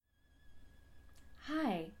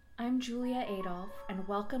Julia Adolph, and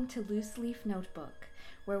welcome to Loose Leaf Notebook,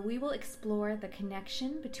 where we will explore the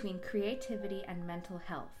connection between creativity and mental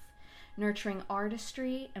health, nurturing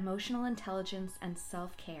artistry, emotional intelligence, and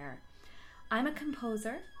self-care. I'm a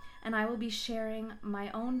composer, and I will be sharing my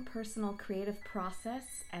own personal creative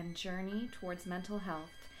process and journey towards mental health,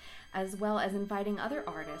 as well as inviting other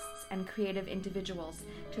artists and creative individuals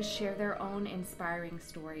to share their own inspiring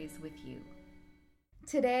stories with you.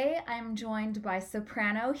 Today, I'm joined by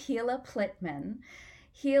soprano Gila Plitman.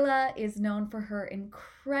 Gila is known for her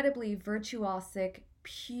incredibly virtuosic,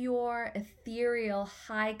 pure, ethereal,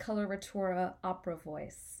 high coloratura opera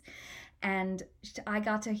voice. And I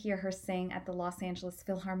got to hear her sing at the Los Angeles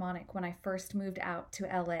Philharmonic when I first moved out to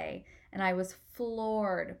LA, and I was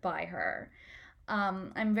floored by her.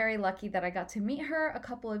 I'm very lucky that I got to meet her a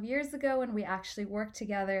couple of years ago and we actually worked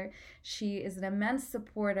together. She is an immense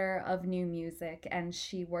supporter of new music and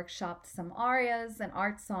she workshopped some arias and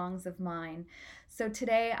art songs of mine. So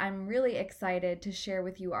today I'm really excited to share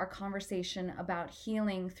with you our conversation about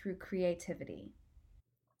healing through creativity.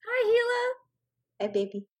 Hi, Hi,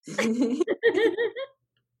 baby. Gila.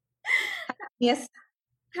 Yes.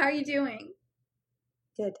 How are you doing?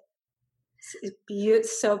 Good.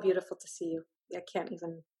 It's so beautiful to see you. I can't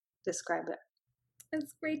even describe it.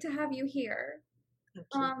 It's great to have you here. Thank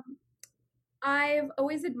you. I've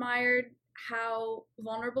always admired how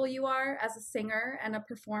vulnerable you are as a singer and a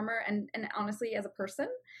performer and honestly as a person.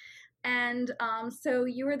 And so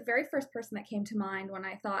you were the very first person that came to mind when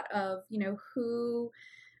I thought of, who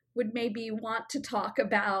would maybe want to talk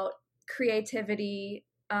about creativity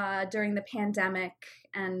during the pandemic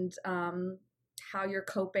and how you're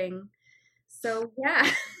coping. So yeah,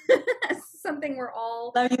 something we're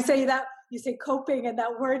all... Now you say coping and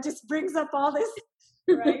that word just brings up all this,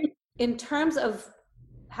 right? In terms of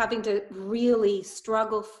having to really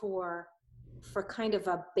struggle for kind of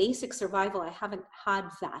a basic survival, I haven't had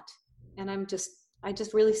that. And I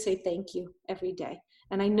just really say thank you every day.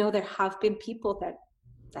 And I know there have been people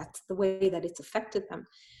that's the way that it's affected them.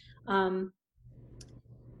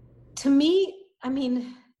 To me,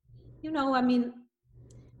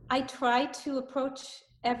 I try to approach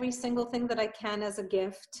every single thing that I can as a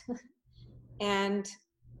gift. And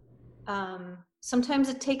sometimes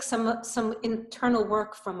it takes some internal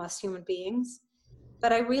work from us human beings.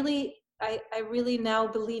 But I really now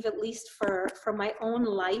believe, at least for my own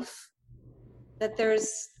life, that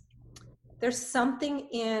there's something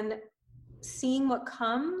in seeing what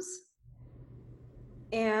comes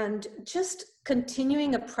and just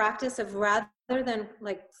continuing a practice of, rather than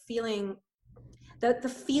like feeling the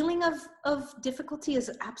feeling of difficulty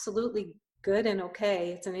is absolutely good and okay.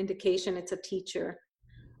 It's an indication, it's a teacher.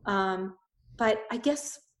 But I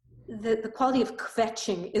guess the quality of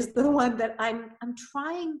kvetching is the one that I'm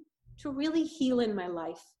trying to really heal in my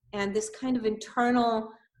life. And this kind of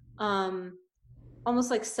internal,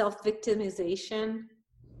 almost like self-victimization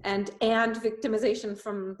and victimization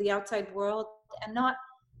from the outside world,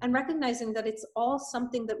 and recognizing that it's all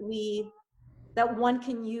something that one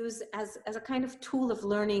can use as a kind of tool of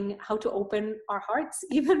learning how to open our hearts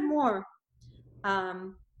even more.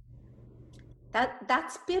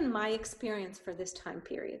 That's been my experience for this time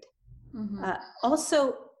period. Mm-hmm.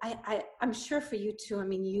 Also, I'm sure for you too. I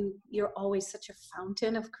mean, you're always such a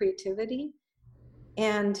fountain of creativity,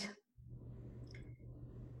 and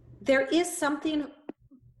there is something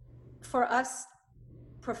for us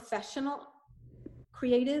professional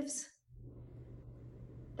creatives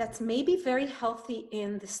that's maybe very healthy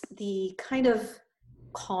in the kind of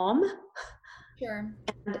calm. Sure.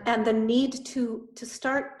 And the need to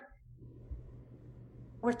start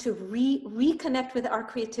or to reconnect with our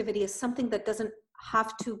creativity as something that doesn't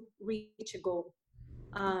have to reach a goal,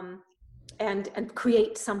 and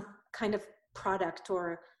create some kind of product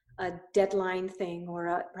or a deadline thing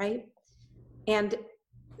right? And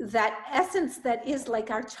that essence that is like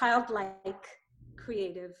our childlike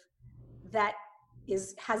creative that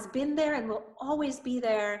has been there and will always be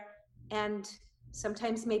there, and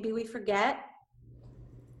sometimes maybe we forget,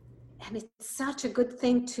 and it's such a good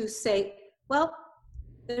thing to say, well,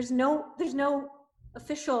 there's no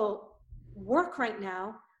official work right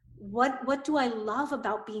now. What do I love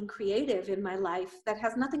about being creative in my life that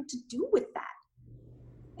has nothing to do with that?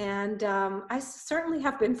 And I certainly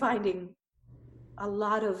have been finding a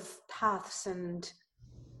lot of paths and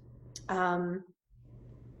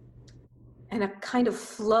a kind of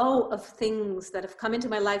flow of things that have come into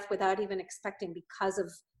my life without even expecting, because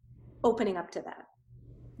of opening up to that.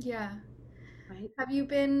 Yeah. Right. How have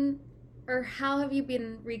you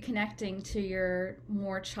been reconnecting to your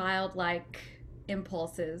more childlike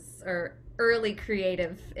impulses or early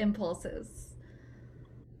creative impulses?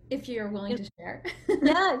 if you're willing to share.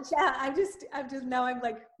 Yeah. I'm just now I'm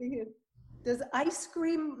like thinking, does ice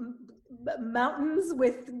cream mountains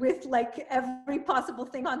with like every possible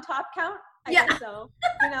thing on top count? I Yeah. guess so.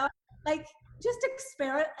 You know, like just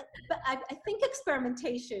experiment. But I think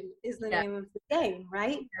experimentation is the Yeah. name of the game,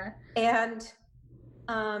 right? Yeah. And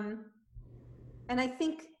um, and I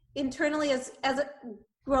think internally, as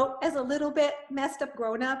a little bit messed up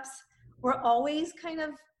grown-ups, we're always kind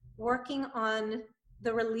of working on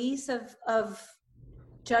the release of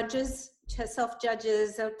judges,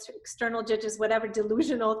 self-judges, external judges, whatever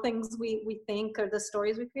delusional things we think, or the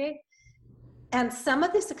stories we create. And some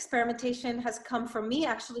of this experimentation has come from me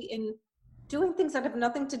actually in doing things that have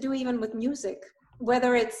nothing to do even with music,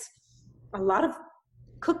 whether it's a lot of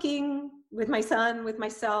cooking with my son, with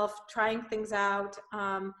myself, trying things out,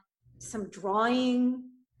 some drawing,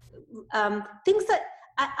 things that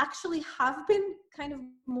I actually have been kind of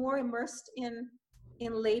more immersed in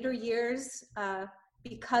later years,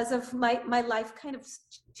 because of my life kind of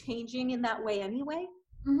changing in that way anyway.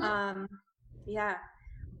 Mm-hmm. Yeah,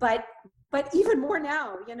 but even more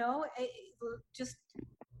now, you know, just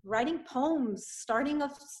writing poems, starting a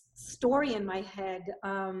story in my head,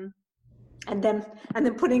 and then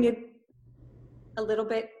putting it a little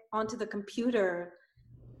bit onto the computer,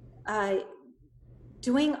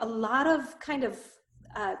 doing a lot of kind of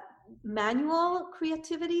manual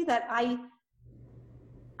creativity that I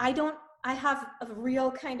have a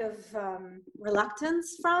real kind of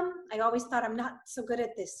reluctance from. I always thought I'm not so good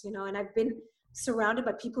at this, you know, and I've been surrounded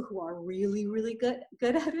by people who are really, really good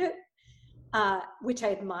at it, which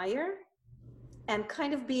I admire, and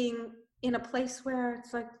kind of being in a place where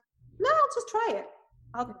it's like, no, I'll just try it.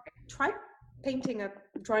 I'll try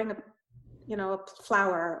drawing a, you know, a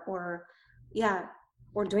flower, or yeah,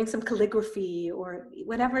 or doing some calligraphy, or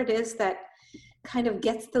whatever it is that kind of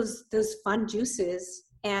gets those fun juices,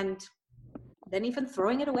 and then even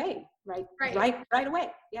throwing it away right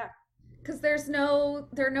away. Yeah. Because there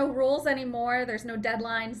are no rules anymore. There's no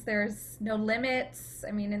deadlines. There's no limits.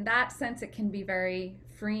 I mean, in that sense, it can be very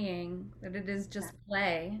freeing that it is just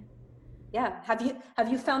play. Yeah. Have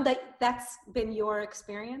you found that that's been your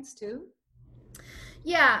experience too?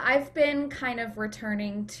 Yeah, I've been kind of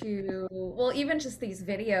returning to, well, even just these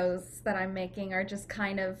videos that I'm making are just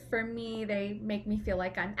kind of, for me, they make me feel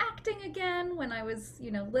like I'm acting again when I was,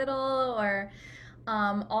 little, or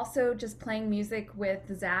also just playing music with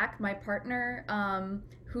Zach, my partner,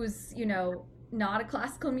 who's, not a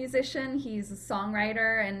classical musician. He's a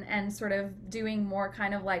songwriter and sort of doing more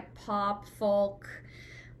kind of like pop, folk.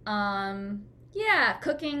 Yeah,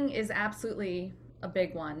 cooking is absolutely a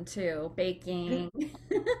big one too. Baking,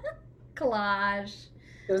 collage.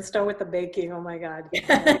 Don't start with the baking. Oh my God.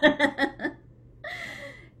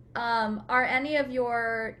 Are any of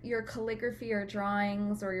your calligraphy or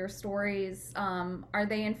drawings or your stories, are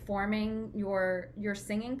they informing your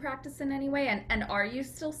singing practice in any way? And are you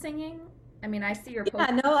still singing? I mean, I see your post.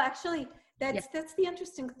 Yeah, no, actually, Yeah. that's the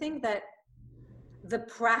interesting thing, that the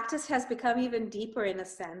practice has become even deeper in a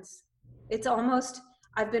sense. It's almost,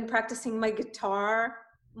 I've been practicing my guitar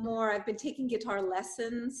more. I've been taking guitar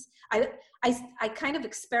lessons. I kind of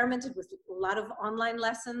experimented with a lot of online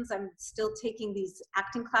lessons. I'm still taking these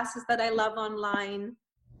acting classes that I love online.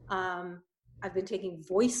 I've been taking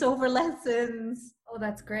voiceover lessons. Oh,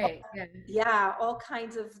 that's great. Yeah. Yeah, all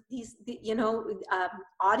kinds of these,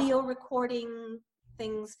 audio recording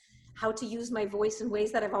things, how to use my voice in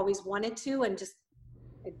ways that I've always wanted to, and just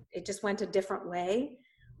it just went a different way.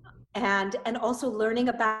 And also learning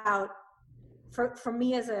about, for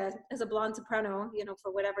me as a blonde soprano,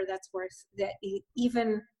 for whatever that's worth, that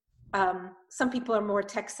even some people are more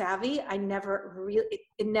tech savvy. I never really,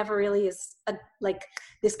 it never really is like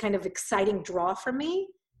this kind of exciting draw for me.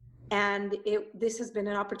 And this has been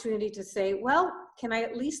an opportunity to say, well, can I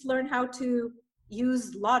at least learn how to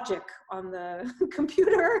use Logic on the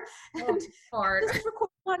computer, and Hard. just record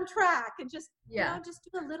one track, and just Yeah. just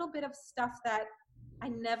do a little bit of stuff that I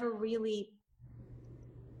never really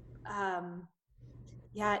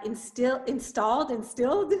instilled,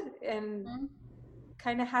 and Mhm.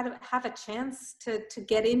 kind of have a chance to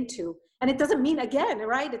get into. And it doesn't mean, again,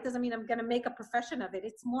 right, it doesn't mean I'm going to make a profession of it.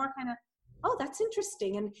 It's more kind of, oh, that's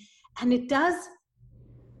interesting. And it does,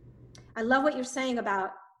 I love what you're saying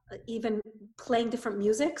about even playing different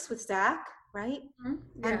musics with Zach, right? Mhm.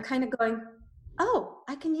 Yeah. And kind of going, oh,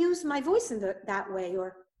 I can use my voice in that way,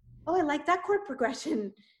 or oh, I like that chord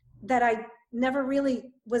progression that I never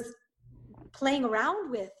really was playing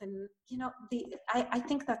around with. And I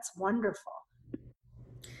think that's wonderful.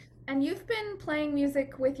 And you've been playing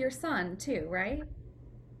music with your son too, right?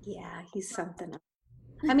 Yeah, he's something else.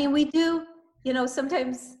 I mean, we do,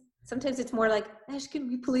 sometimes Sometimes it's more like, Ash, can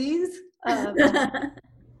we please?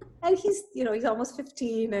 And he's, he's almost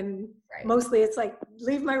 15, and Right. mostly it's like,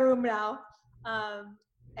 leave my room now.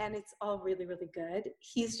 And it's all really, really good.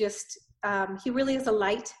 He's just, he really is a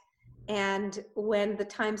light. And when the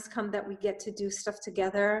times come that we get to do stuff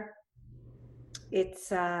together,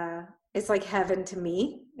 it's like heaven to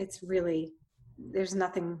me. It's really, there's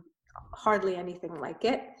hardly anything like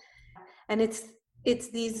it. And it's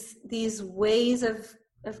these ways of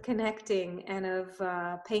connecting and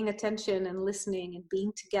of paying attention and listening and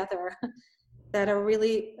being together that are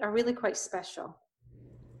really quite special.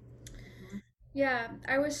 Yeah,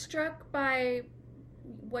 I was struck by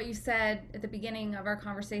what you said at the beginning of our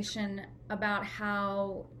conversation about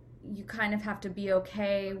how you kind of have to be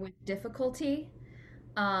okay with difficulty,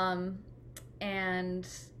 and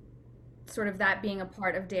sort of that being a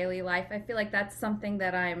part of daily life. I feel like that's something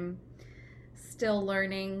that I'm still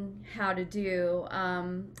learning how to do.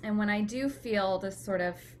 And when I do feel this sort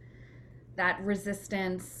of that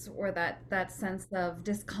resistance or that sense of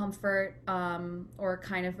discomfort, or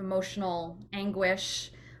kind of emotional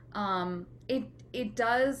anguish, it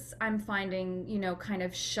does, I'm finding, kind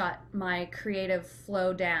of shut my creative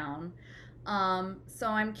flow down. So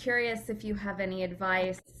I'm curious if you have any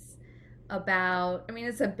advice about, I mean,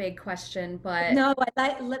 it's a big question, but no,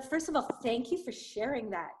 first of all, thank you for sharing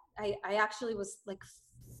that. I actually was like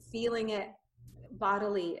feeling it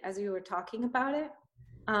bodily as you were talking about it,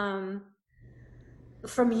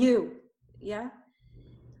 from you. Yeah.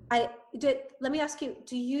 Let me ask you,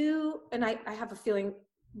 do you, and I have a feeling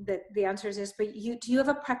that the answer is yes, but do you have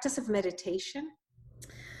a practice of meditation?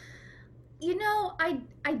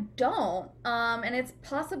 I don't, and it's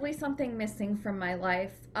possibly something missing from my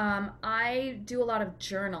life. I do a lot of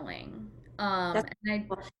journaling, That's and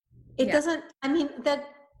it yeah, doesn't, I mean, that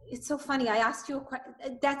it's so funny. I asked you a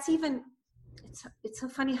question. That's even, it's so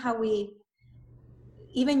funny how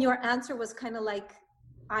even your answer was kind of like,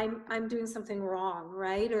 I'm doing something wrong,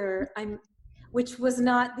 right? Or which was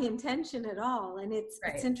not the intention at all. And it's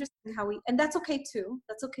right. interesting how and that's okay too.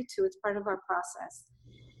 That's okay too. It's part of our process.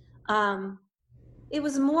 It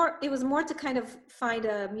was more to kind of find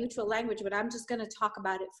a mutual language, but I'm just going to talk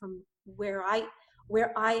about it from where I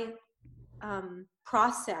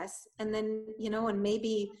process, and then, and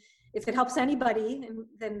maybe if it helps anybody, and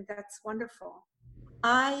then that's wonderful.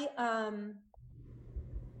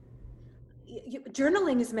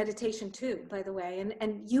 Journaling is meditation too, by the way,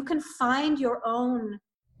 and you can find your own,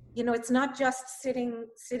 it's not just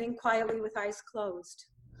sitting quietly with eyes closed.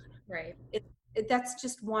 Right. That's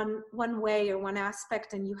just one way or one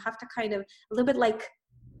aspect, and you have to kind of, a little bit like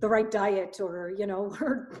the right diet, or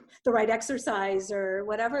or the right exercise, or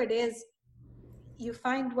whatever it is, you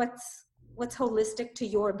find what's holistic to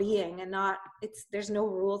your being, and not, there's no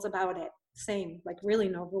rules about it. Same, like really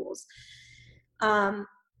no rules.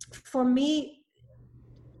 For me,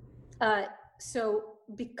 so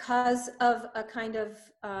because of a kind of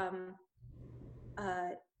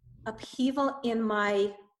upheaval in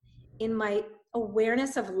my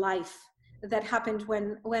awareness of life that happened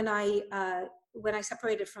when I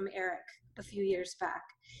separated from Eric a few years back,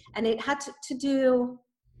 and it had to do.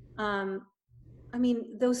 I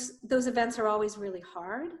mean, those events are always really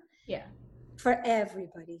hard. Yeah. For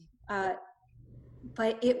everybody.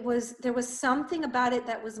 But there was something about it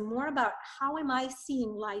that was more about, how am I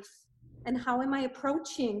seeing life, and how am I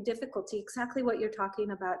approaching difficulty, exactly what you're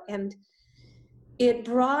talking about. And it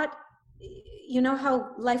brought,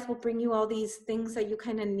 how life will bring you all these things that you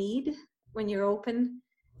kind of need when you're open.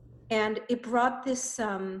 And it brought this,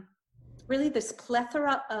 really this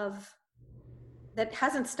plethora of, that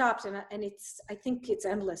hasn't stopped. And I think it's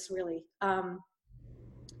endless, really,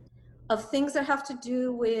 of things that have to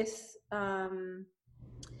do with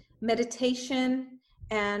meditation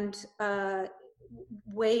and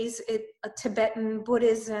ways, Tibetan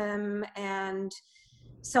Buddhism, and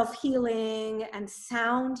self-healing and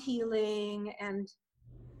sound healing, and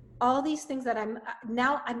all these things that I'm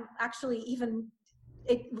actually even,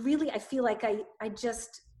 it really, I feel like I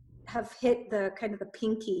just have hit the kind of the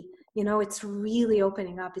pinky, it's really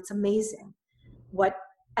opening up. It's amazing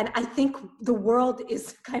and I think the world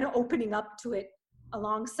is kind of opening up to it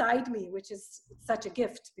alongside me, which is such a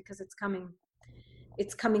gift, because it's coming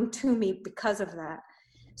to me because of that.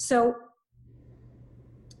 So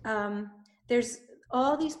there's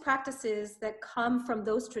all these practices that come from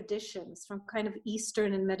those traditions, from kind of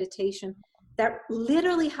Eastern and meditation, that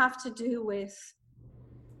literally have to do with,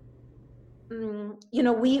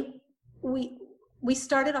 we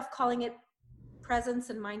started off calling it presence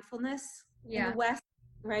and mindfulness in the West,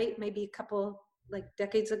 right? Maybe a couple like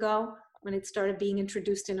decades ago. when it started being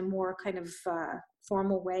introduced in a more kind of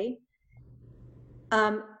formal way.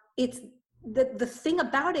 It's the thing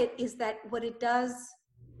about it is that what it does,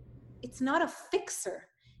 it's not a fixer.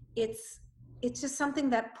 It's just something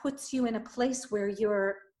that puts you in a place where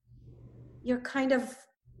you're kind of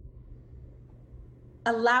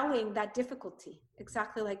allowing that difficulty,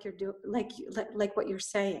 exactly like you're doing, like what you're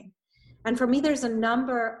saying. And for me, there's a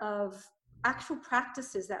number of actual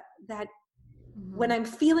practices that mm-hmm. when I'm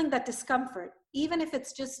feeling that discomfort, even if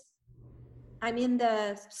it's just I'm in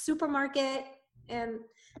the supermarket and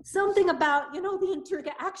something about, you know, the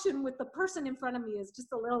interaction with the person in front of me is just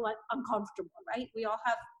a little like uncomfortable, right? We all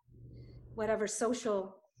have whatever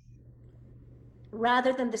social,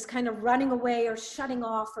 rather than this kind of running away or shutting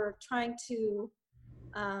off or trying to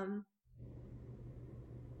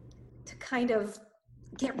kind of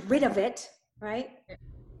get rid of it, right?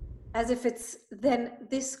 As if it's then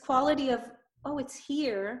this quality of, oh, it's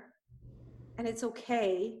here and it's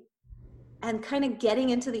okay, and kind of getting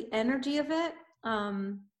into the energy of it,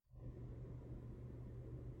 and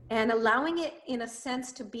allowing it in a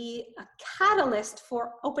sense to be a catalyst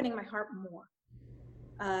for opening my heart more.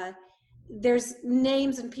 There's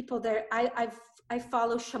names and people there. I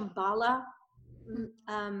follow Shambhala,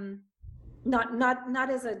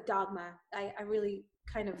 not as a dogma. I really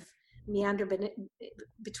kind of meander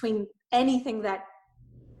between anything that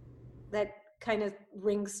kind of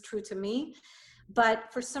rings true to me.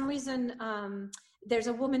 But for some reason, there's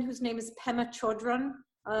a woman whose name is Pema Chodron.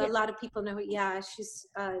 A lot of people know her. Yeah, she's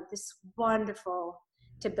this wonderful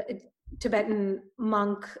Tibetan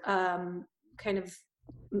monk kind of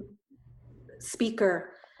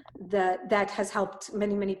speaker that has helped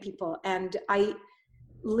many people. And I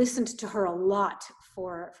listened to her a lot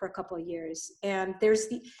for a couple of years. And there's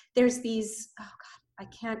these, oh God, I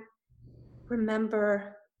can't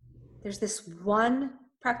remember. There's this one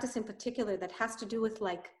practice in particular that has to do with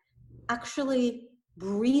like actually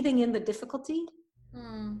breathing in the difficulty.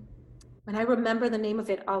 When I remember the name of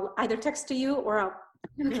it, I'll either text to you or I'll,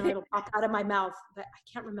 you know, it'll pop out of my mouth, but I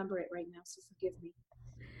can't remember it right now, so forgive me.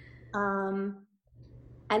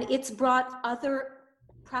 And it's brought other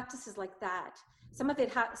practices like that. Some of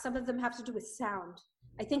them have to do with sound.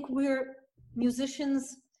 I think we're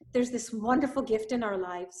musicians. There's this wonderful gift in our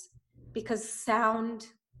lives because sound,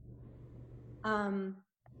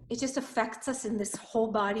 it just affects us in this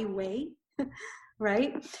whole body way,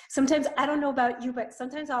 right? Sometimes, I don't know about you, but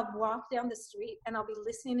sometimes I'll walk down the street and I'll be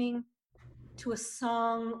listening to a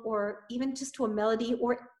song or even just to a melody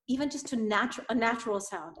or even just to a natural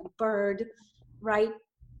sound, a bird, right?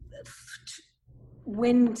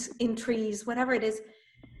 Wind in trees, whatever it is.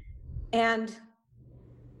 And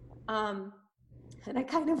I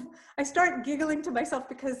start giggling to myself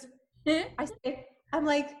because I'm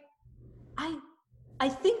like, I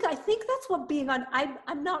think that's what being on,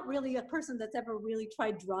 I'm not really a person that's ever really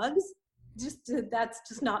tried drugs. That's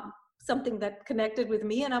just not something that connected with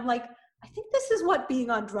me. And I'm like, I think this is what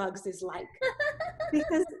being on drugs is like.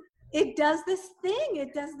 Because it does this thing.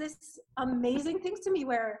 It does this amazing things to me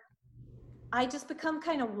where I just become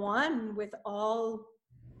kind of one with all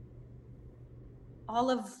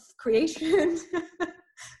of creation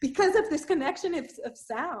because of this connection of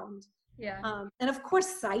sound. Yeah. And of course,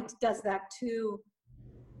 sight does that too.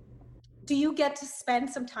 Do you get to spend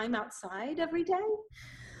some time outside every day?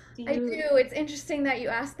 I do. It's interesting that you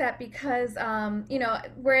asked that because, you know,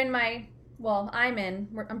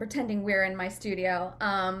 I'm pretending we're in my studio.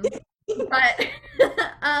 But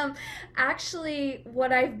actually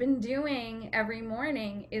what I've been doing every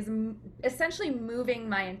morning is essentially moving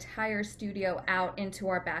my entire studio out into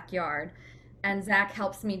our backyard. And Zach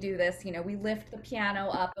helps me do this. You know, we lift the piano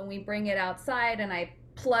up and we bring it outside and I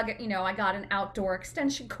plug it, you know, I got an outdoor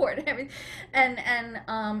extension cord and everything. And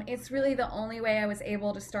it's really the only way I was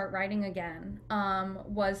able to start writing again,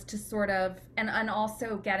 was to sort of, and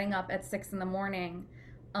also getting up at 6 a.m,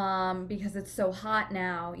 because it's so hot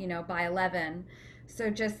now, you know, by 11. So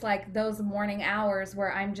just like those morning hours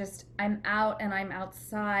where I'm out and I'm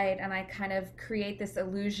outside and I kind of create this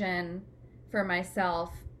illusion for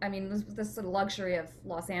myself. I mean, this is the luxury of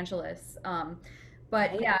Los Angeles.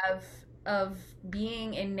 But yeah, of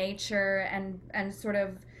being in nature and sort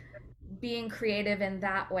of being creative in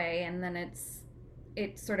that way. And then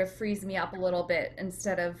it sort of frees me up a little bit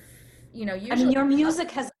instead of, you know, usually. I mean, your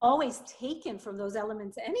music has always taken from those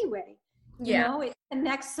elements anyway. You know, it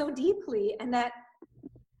connects so deeply, and that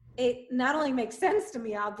it not only makes sense to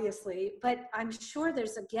me, obviously, but I'm sure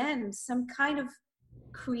there's, again, some kind of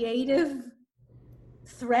creative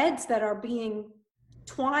threads that are being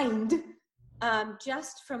twined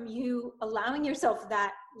just from you allowing yourself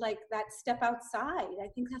that, like that step outside. I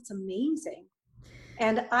think that's amazing.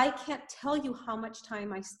 And I can't tell you how much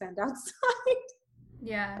time I spend outside.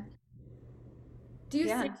 Yeah. Do you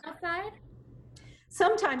Yeah. sing outside?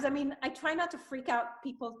 Sometimes, I mean, I try not to freak out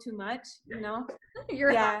people too much,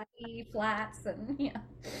 Your Yeah. high flats and yeah.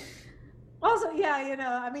 Also, yeah,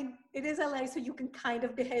 I mean, it is LA, so you can kind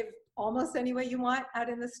of behave almost any way you want out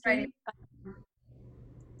in the Right. street.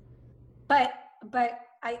 But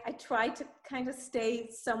I try to kind of stay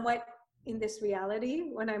somewhat in this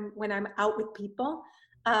reality when I'm out with people.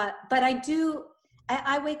 But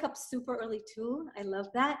I wake up super early too. I love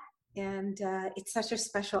that, and it's such a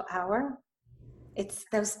special hour. It's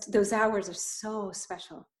those hours are so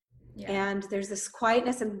special. Yeah. And there's this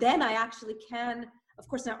quietness, and then I actually can, of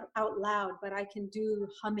course not out loud, but I can do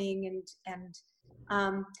humming and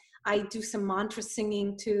I do some mantra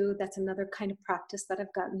singing too. That's another kind of practice that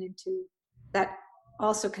I've gotten into that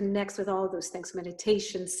also connects with all of those things: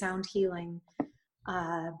 meditation, sound healing,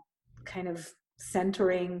 kind of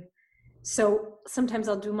centering. So sometimes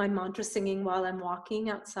I'll do my mantra singing while I'm walking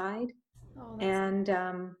outside. Oh, And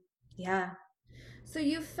yeah. so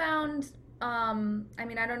you found, I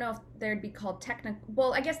mean, I don't know if they'd be called technical.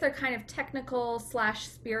 Well, I guess they're kind of technical /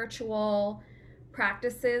 spiritual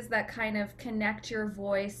practices that kind of connect your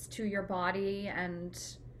voice to your body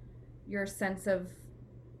and your sense of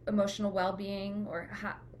emotional well-being, or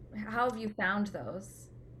how have you found those?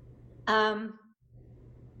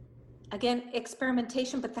 Again,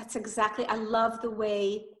 experimentation, but that's exactly, I love the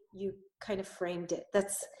way you kind of framed it.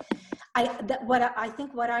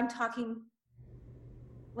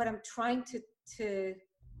 What I'm trying to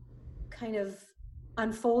kind of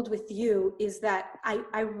unfold with you is that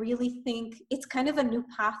I really think it's kind of a new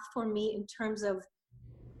path for me in terms of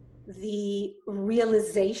the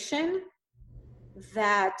realization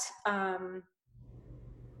that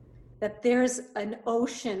that there's an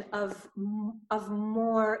ocean of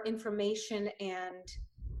more information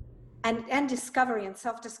and discovery and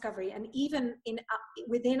self-discovery, and even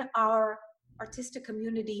within our artistic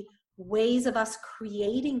community, ways of us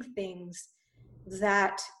creating things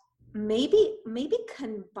that maybe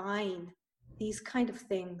combine these kind of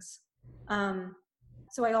things.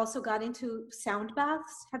 So I also got into sound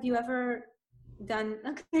baths. Have you ever done?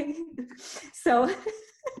 Okay. So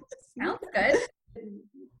Sounds good.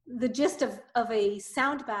 the gist of a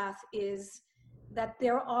sound bath is that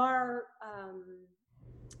there are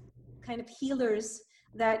kind of healers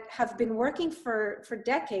that have been working for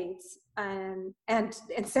decades and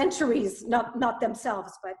centuries, not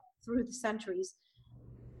themselves, but through the centuries,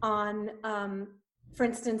 on, for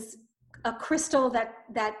instance, a crystal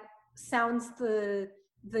that sounds the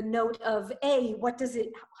note of A.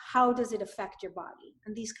 How does it affect your body,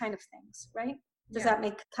 and these kind of things, right? Does that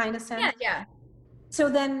make kind of sense? Yeah. So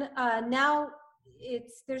then now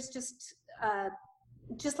there's just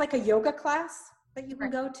like a yoga class that you can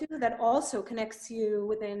go to that also connects you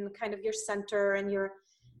within kind of your center and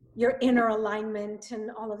your inner alignment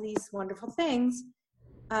and all of these wonderful things.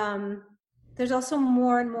 There's also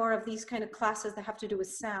more and more of these kind of classes that have to do with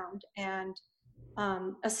sound, and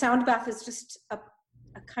a sound bath is just a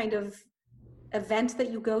kind of event that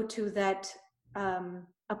you go to that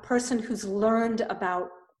a person who's learned about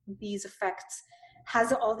these effects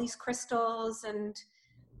has all these crystals and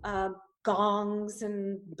gongs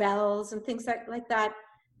and bells and things like that,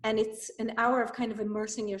 and it's an hour of kind of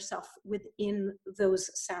immersing yourself within those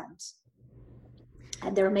sounds,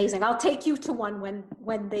 and they're amazing. I'll take you to one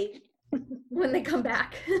when they when they come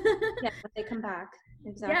back. Yeah, when they come back.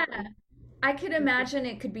 Exactly. Yeah, I could imagine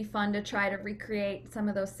it could be fun to try to recreate some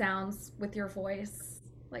of those sounds with your voice,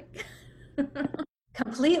 like.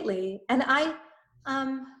 Completely. And I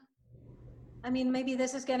mean, maybe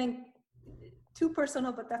this is getting too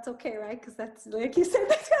personal, but that's okay, right? Because that's, like you said,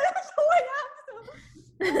 that's kind of who I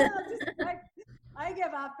am. So I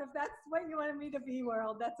give up. If that's what you wanted me to be,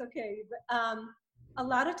 world, that's okay. But a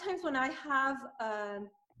lot of times when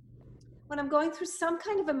when I'm going through some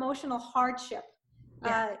kind of emotional hardship,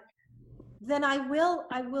 then I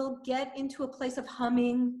will get into a place of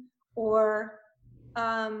humming or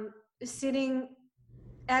sitting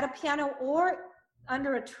at a piano or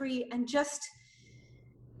under a tree and just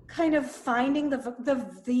kind of finding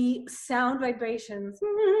the sound vibrations,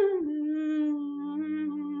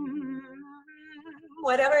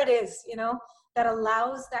 whatever it is, that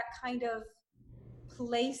allows that kind of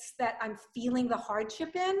place that I'm feeling the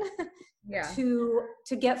hardship in,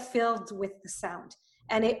 to get filled with the sound.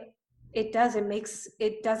 And it does a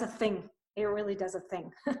thing. It really does a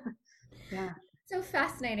thing. Yeah. So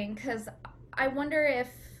fascinating, because I wonder if,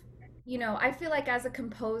 I feel like as a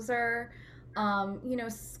composer,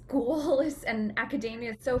 school is and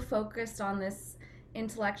academia is so focused on this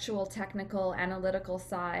intellectual, technical, analytical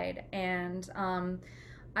side. And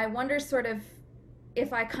I wonder sort of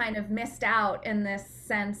if I kind of missed out in this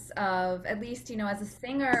sense of, at least, as a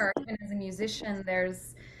singer or even as a musician,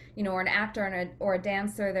 there's, or an actor or a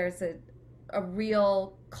dancer, there's a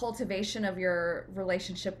real cultivation of your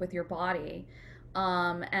relationship with your body,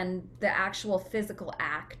 and the actual physical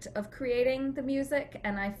act of creating the music.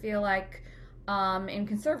 And I feel like in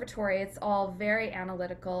conservatory, it's all very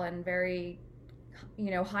analytical and very,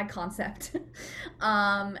 high concept.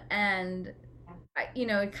 And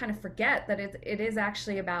I kind of forget that it is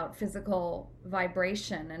actually about physical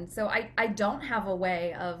vibration. And so I don't have a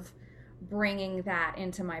way of bringing that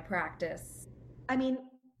into my practice. I mean,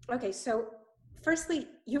 okay, so firstly,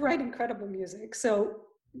 you write incredible music, so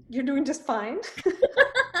you're doing just fine.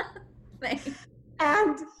 Thanks.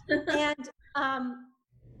 and and um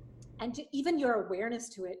and even your awareness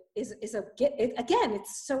to it is again,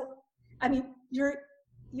 it's so, I mean, you're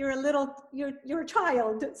a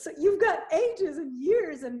child, so you've got ages and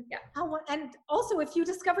years, and Yeah. and also, if you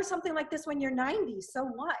discover something like this when you're 90, so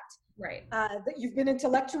what? Right. That you've been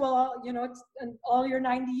intellectual, all your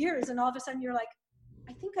 90 years, and all of a sudden you're like,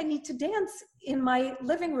 I think I need to dance in my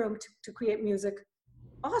living room to create music.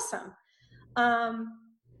 Awesome.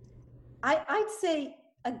 I'd say,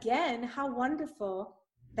 again, how wonderful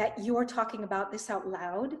that you're talking about this out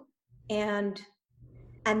loud, and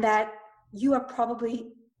that you are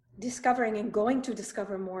probably discovering and going to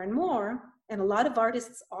discover more and more, and a lot of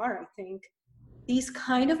artists are, I think, these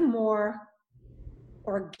kind of more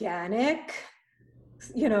organic,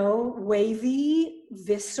 wavy,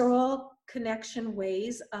 visceral connection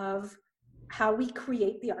ways of how we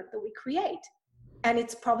create the art that we create. And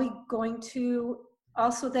it's probably going to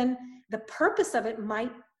also, then the purpose of it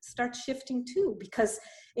might start shifting too, because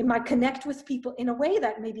it might connect with people in a way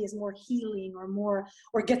that maybe is more healing,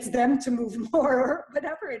 or gets them to move more, or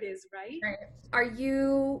whatever it is, right? Right. Are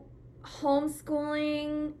you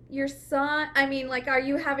homeschooling your son? I mean, like, are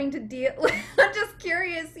you having to deal? I'm just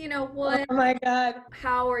curious, Oh my God.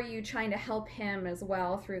 how are you trying to help him as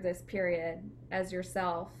well through this period as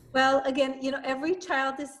yourself? Well, again, every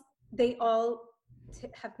child they all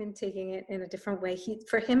have been taking it in a different way.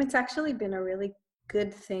 For him, it's actually been a really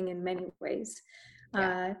good thing in many ways.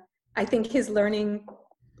 Yeah. I think his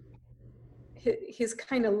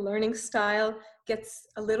kind of learning style gets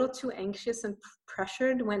a little too anxious and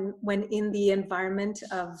pressured when in the environment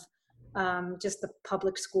of just the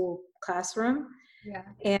public school classroom. Yeah.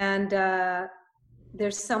 And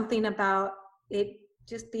there's something about it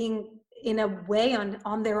just being in a way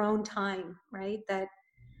on their own time, right? That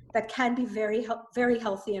can be very very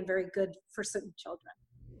healthy and very good for certain children.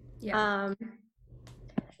 Yeah.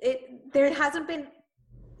 There hasn't been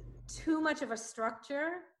too much of a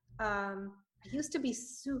structure. I used to be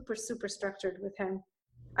super structured with him.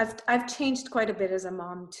 I've changed quite a bit as a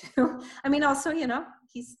mom too. I mean, also,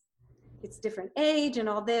 it's different age and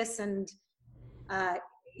all this, and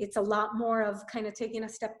it's a lot more of kind of taking a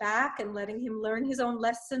step back and letting him learn his own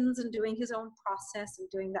lessons and doing his own process and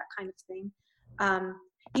doing that kind of thing.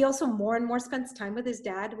 He also more and more spends time with his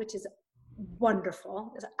dad, which is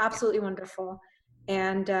wonderful. It's absolutely wonderful.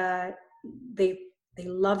 And they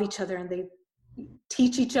love each other, and they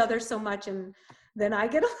teach each other so much. And then I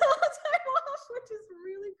get a little time off, which is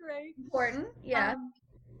really great. Important. Yeah.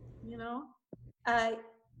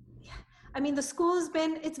 I mean, the school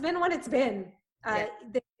it's been what it's been. I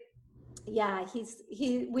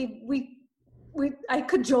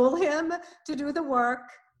cajole him to do the work.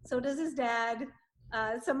 So does his dad.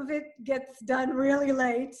 Some of it gets done really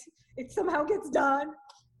late. It somehow gets done.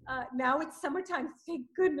 Now it's summertime, thank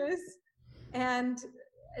goodness. And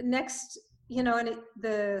next,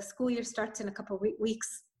 the school year starts in a couple of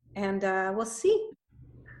weeks, and we'll see.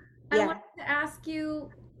 I wanted to ask you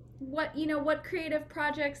what creative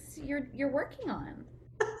projects you're working on.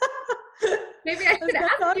 Maybe I should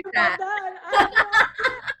ask you that.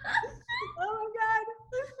 Oh my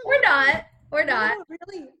God. We're not. No,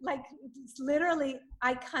 really, like, it's literally,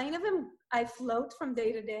 I float from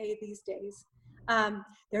day to day these days.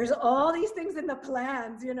 There's all these things in the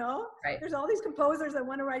plans, Right. There's all these composers that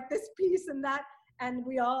want to write this piece and that, and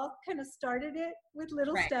we all kind of started it with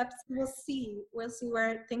little steps. We'll see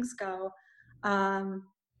where things go.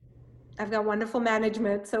 I've got wonderful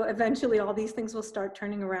management, so eventually all these things will start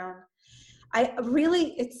turning around.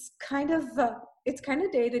 It's kind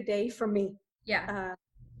of day to day for me. Yeah.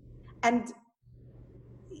 And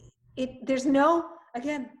there's no,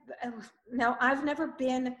 again, now I've never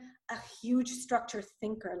been a huge structure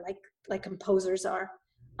thinker like composers are.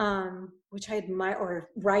 which I admire, or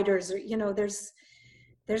writers, or, you know, there's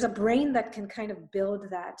a brain that can kind of build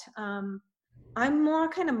that. I'm more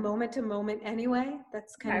kind of moment to moment anyway.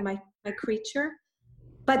 That's kind of my creature.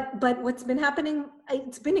 But what's been happening,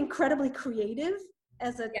 it's been incredibly creative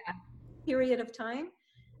as a period of time.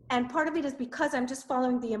 And part of it is because I'm just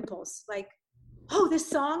following the impulse, like, oh, this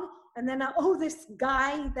song, and then, oh, this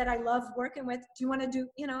guy that I love working with, do you want to do,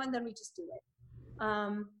 you know, and then we just do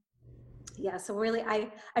it. Yeah, so really, I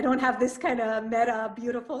don't have this kind of meta,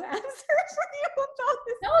 beautiful answer for you about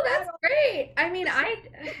this. No, that's great. I mean,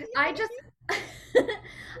 I just,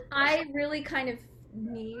 I really kind of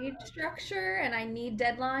need structure and I need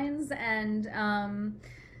deadlines and,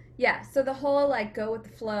 yeah, so the whole like go with the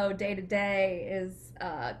flow day to day is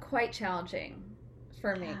quite challenging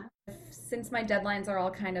for me. Since my deadlines are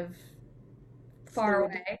all kind of far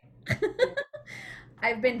away.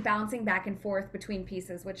 I've been bouncing back and forth between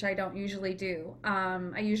pieces, which I don't usually do.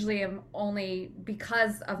 I usually am only,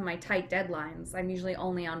 because of my tight deadlines, I'm usually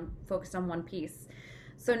only focused on one piece.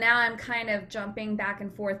 So now I'm kind of jumping back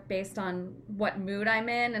and forth based on what mood I'm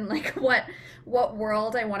in and like what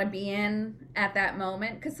world I want to be in at that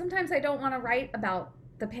moment. Because sometimes I don't want to write about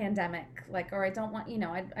the pandemic, like, or I don't want, you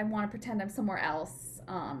know, I want to pretend I'm somewhere else.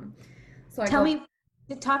 So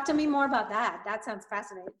talk to me more about that. That sounds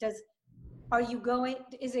fascinating. Are you going,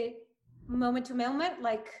 is it moment to moment?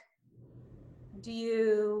 Like, do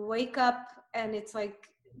you wake up and it's like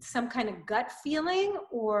some kind of gut feeling,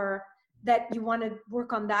 or that you want to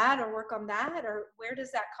work on that, or where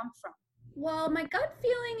does that come from? Well, my gut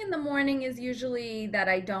feeling in the morning is usually that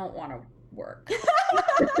I don't want to work.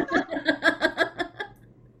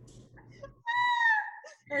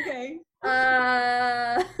 Okay.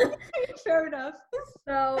 Fair enough.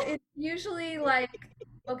 So it's usually like,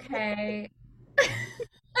 okay,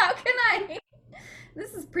 how can I?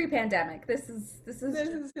 This is pre-pandemic. This is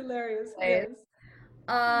hilarious. Yes.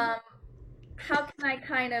 How can I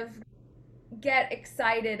kind of get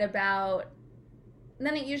excited about? And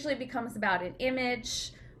then it usually becomes about an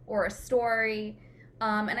image or a story,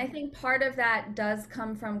 and I think part of that does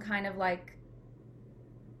come from kind of like,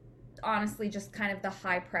 honestly, just kind of the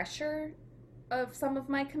high pressure of some of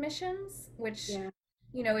my commissions, which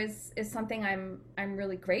you know is something I'm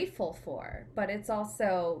really grateful for, but it's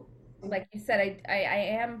also, like you said, I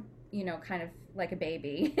am, you know, kind of like a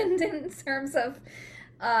baby in terms of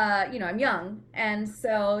you know, I'm young, and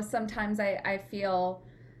so sometimes I feel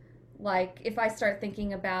like if I start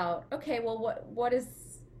thinking about, okay, well, what is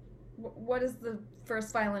the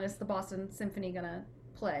first violinist the Boston Symphony gonna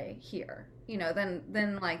play here, you know,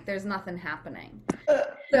 then like there's nothing happening. So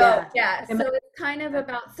so it's kind of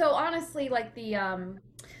about, so honestly, like the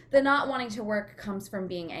not wanting to work comes from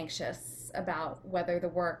being anxious about whether the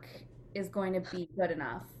work is going to be good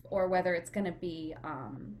enough, or whether it's going to be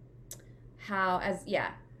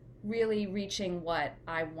really reaching what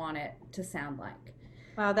I want it to sound like.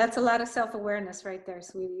 Wow, that's a lot of self-awareness right there,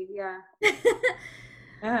 sweetie. Yeah.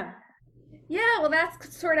 Yeah, well,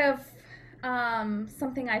 that's sort of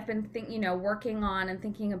something I've been working on and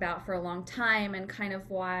thinking about for a long time, and kind of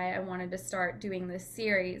why I wanted to start doing this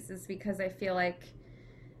series is because I feel like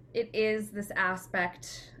it is this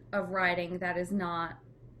aspect of writing that is not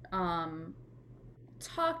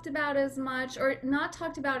talked about as much, or not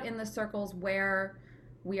talked about in the circles where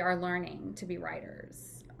we are learning to be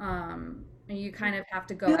writers. You kind of have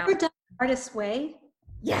to go out. You ever done The Artist's Way?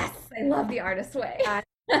 Yes, I love The Artist's Way.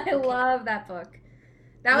 I love that book.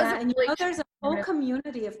 That was and you know, there's a whole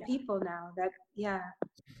community of people now that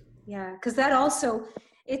because that also,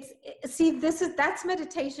 that's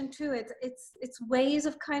meditation too. It's ways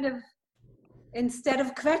of kind of, instead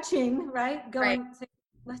of kvetching, right, going,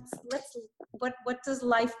 let's what is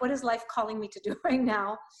life calling me to do right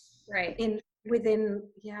now, right, within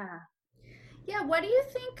what do you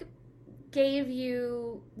think gave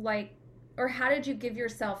you, like, or how did you give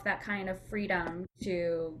yourself that kind of freedom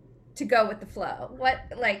to go with the flow? What,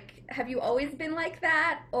 like, have you always been like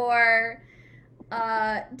that, or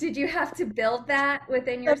did you have to build that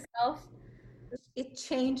within yourself? It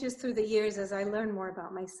changes through the years as I learn more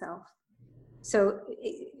about myself. So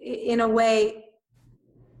in a way,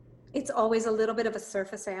 it's always a little bit of a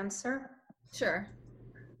surface answer. Sure.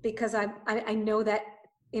 Because I know that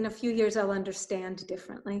in a few years I'll understand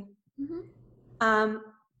differently. Mm-hmm.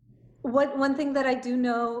 One thing that I do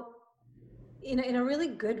know in a really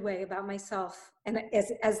good way about myself, and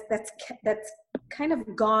as that's kind of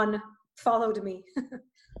followed me,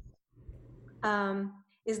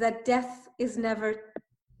 is that death is never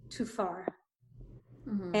too far.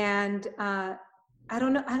 Mm-hmm. And I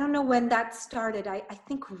don't know when that started. I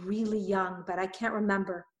think really young, but I can't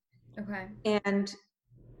remember. Okay. And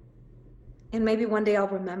and maybe one day I'll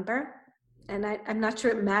remember, and I'm not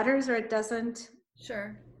sure it matters or it doesn't.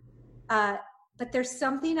 Sure. But there's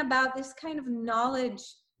something about this kind of knowledge.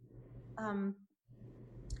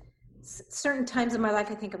 Certain times in my life,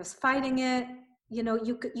 I think I was fighting it. You know,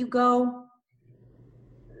 you go.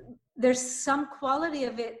 There's some quality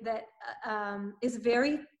of it that is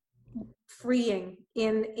very freeing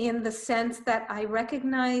in the sense that I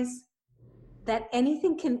recognize that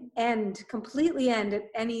anything can completely end at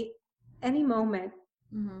any moment.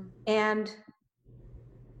 Mm-hmm. And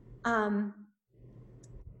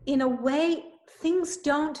in a way, things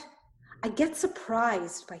don't, I get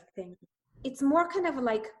surprised by things. It's more kind of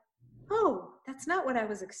like, oh, that's not what I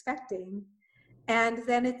was expecting. And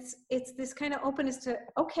then it's this kind of openness to,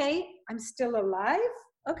 okay, I'm still alive.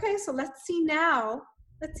 Okay, so let's see now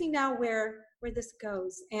where this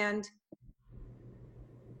goes. And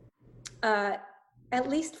at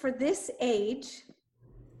least for this age,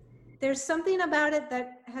 there's something about it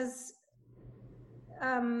that has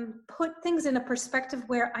put things in a perspective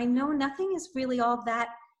where I know nothing is really all that.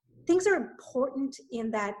 Things are important in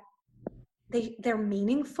that they're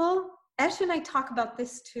meaningful. Ash and I talk about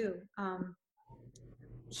this too.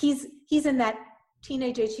 He's in that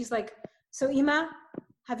teenage age. He's like, so Ima,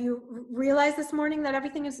 have you realized this morning that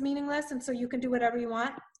everything is meaningless and so you can do whatever you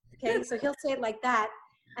want? Okay, so he'll say it like that.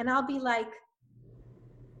 And I'll be like,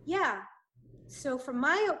 yeah. So from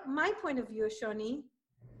my point of view, Shoni,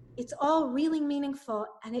 it's all really meaningful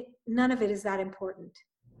and none of it is that important.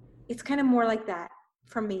 It's kind of more like that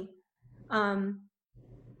for me. And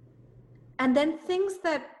then things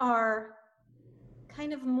that are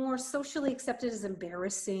kind of more socially accepted as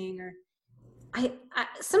embarrassing, or I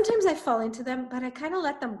sometimes I fall into them, but I kind of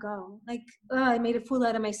let them go. Like, oh, I made a fool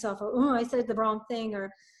out of myself, or oh, I said the wrong thing, or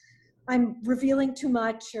I'm revealing too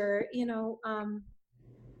much, or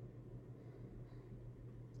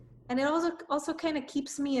and it also kind of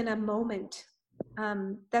keeps me in a moment.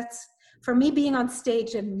 That's for me, being on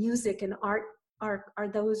stage, and music and art are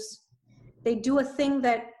those. They do a thing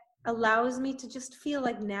that allows me to just feel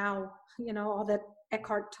like now, all that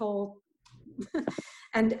Eckhart Tolle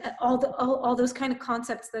and all those kind of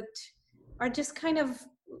concepts that are just kind of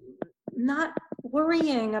not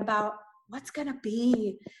worrying about what's going to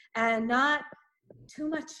be, and not too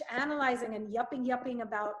much analyzing and yupping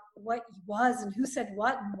about what was and who said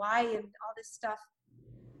what and why and all this stuff.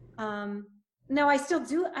 No, I still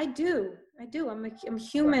do. I do. I'm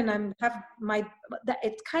human.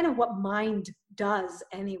 It's kind of what mind does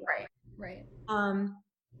anyway. Right.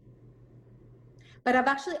 But I've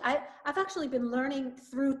actually been learning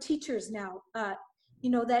through teachers now, that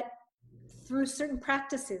through certain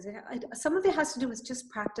practices, some of it has to do with just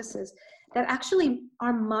practices, that actually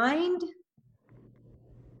our mind,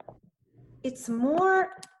 it's more,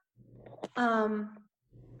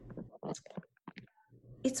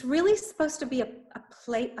 it's really supposed to be a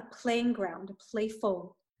playing ground, a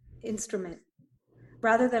playful instrument,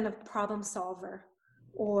 rather than a problem solver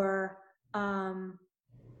or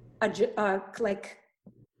like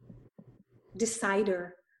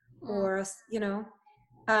decider, or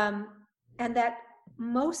and that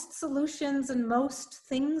most solutions and most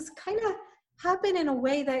things kind of happen in a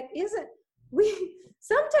way that isn't.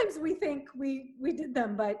 Sometimes we think we did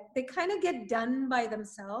them, but they kind of get done by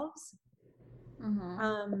themselves.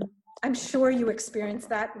 Mm-hmm. I'm sure you experience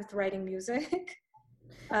that with writing music.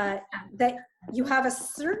 That you have a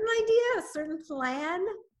certain idea, a certain plan,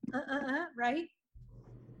 right?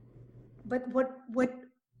 But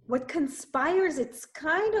what conspires, it's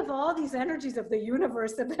kind of all these energies of the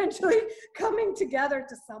universe eventually coming together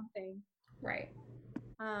to something. Right.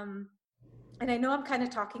 And I know I'm kind of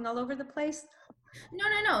talking all over the place. No.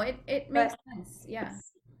 It makes sense. Yeah.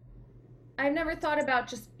 I've never thought about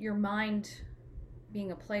just your mind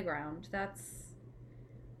being a playground. That's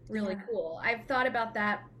really cool. I've thought about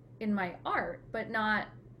that in my art, but not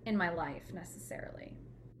in my life necessarily.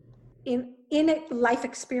 In life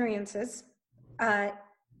experiences,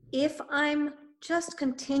 if I'm just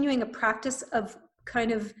continuing a practice of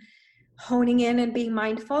kind of honing in and being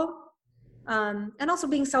mindful, and also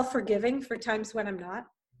being self-forgiving for times when I'm not,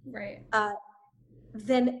 right,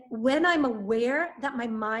 then when I'm aware that my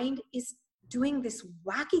mind is doing this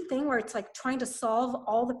wacky thing where it's like trying to solve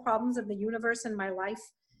all the problems of the universe in my life,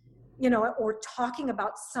 or talking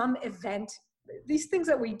about some event, these things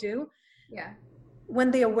that we do. Yeah.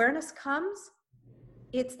 When the awareness comes,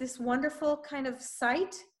 it's this wonderful kind of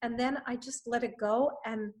sight, and then I just let it go,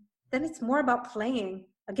 and then it's more about playing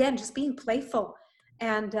again, just being playful,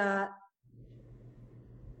 and all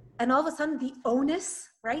of a sudden the onus,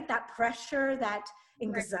 right, that pressure, that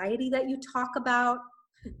anxiety that you talk about,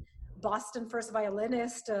 Boston first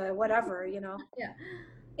violinist, whatever, Yeah.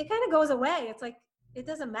 it kind of goes away. It's like, it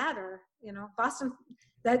doesn't matter, Boston,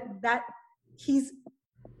 that he's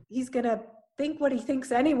gonna think what he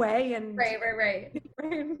thinks anyway. And Right.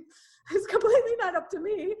 it's completely not up to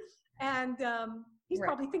me. And he's Right.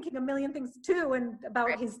 probably thinking a million things too, and about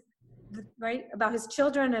about his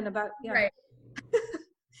children and about, Right.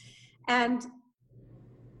 and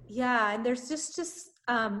there's just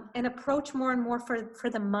an approach more and more for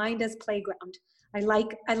the mind as playground. I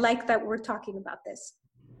like that we're talking about this.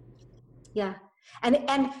 Yeah.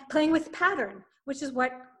 And playing with pattern, which is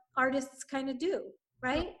what artists kind of do,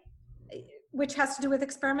 right? Which has to do with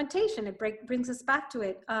experimentation. It brings us back to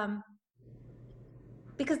it.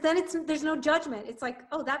 Because then there's no judgment. It's like,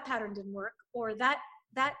 oh, that pattern didn't work, or that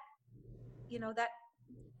that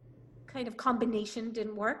kind of combination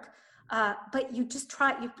didn't work. But you just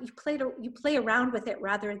try, you play around with it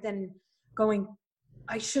rather than going,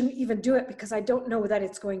 I shouldn't even do it because I don't know that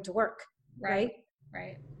it's going to work. Right.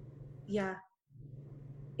 Yeah.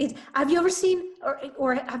 Have you ever seen,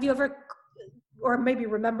 or have you ever, or maybe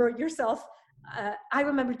remember yourself? I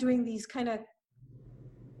remember doing these kind of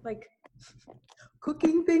like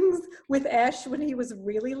cooking things with Ash when he was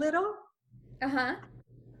really little.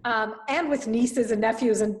 And with nieces and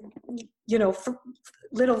nephews and,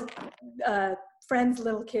 little friends,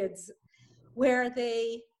 little kids, where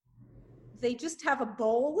they just have a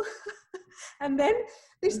bowl and then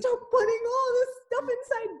they start putting all this stuff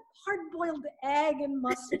inside, hard-boiled egg and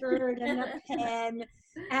mustard and a pen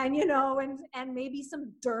and, and maybe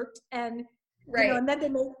some dirt and, and then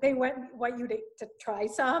they want you to try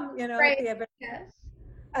some, Right. Yes.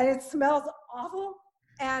 And it smells awful.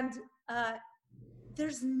 And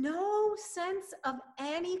there's no sense of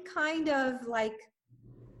any kind of like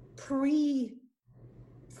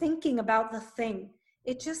pre-thinking about the thing.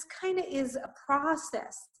 It just kind of is a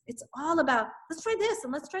process. It's all about, let's try this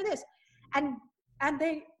and let's try this. And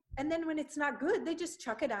then when it's not good, they just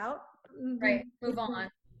chuck it out. Right. Move on.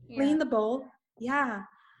 Clean the bowl. Yeah.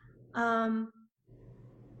 And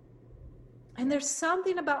there's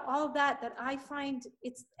something about all that I find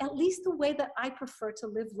it's at least the way that I prefer to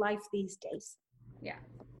live life these days. Yeah.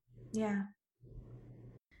 Yeah.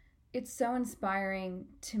 It's so inspiring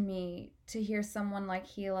to me to hear someone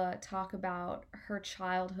like Gila talk about her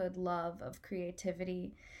childhood love of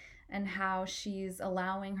creativity and how she's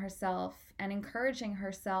allowing herself and encouraging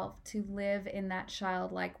herself to live in that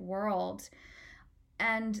childlike world,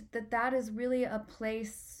 and that is really a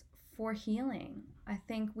place for healing. I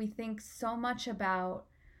think we think so much about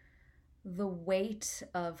the weight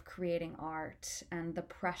of creating art and the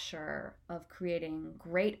pressure of creating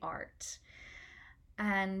great art.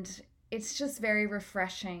 And it's just very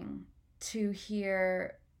refreshing to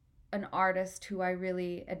hear an artist who I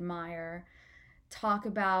really admire talk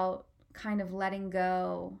about kind of letting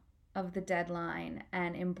go of the deadline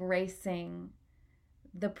and embracing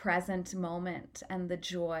the present moment and the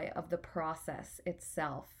joy of the process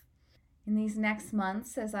itself. In these next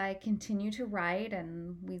months, as I continue to write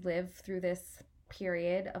and we live through this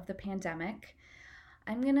period of the pandemic,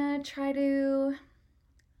 I'm going to try to,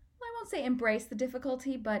 I won't say embrace the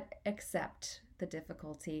difficulty, but accept the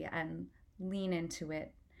difficulty and lean into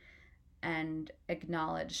it and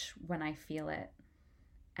acknowledge when I feel it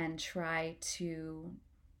and try to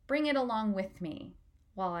bring it along with me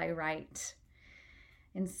while I write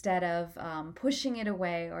instead of pushing it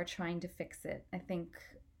away or trying to fix it. I think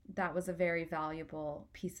that was a very valuable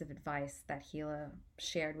piece of advice that Gila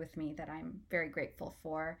shared with me that I'm very grateful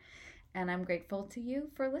for. And I'm grateful to you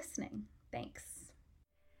for listening. Thanks.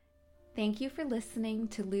 Thank you for listening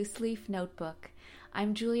to Loose Leaf Notebook.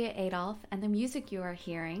 I'm Julia Adolph, and the music you are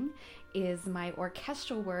hearing is my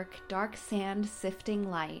orchestral work, Dark Sand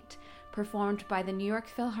Sifting Light, performed by the New York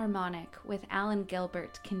Philharmonic with Alan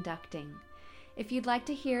Gilbert conducting. If you'd like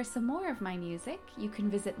to hear some more of my music, you can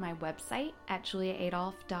visit my website at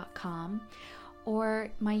juliaadolph.com or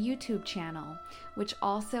my YouTube channel, which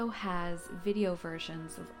also has video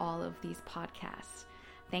versions of all of these podcasts.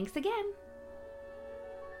 Thanks again.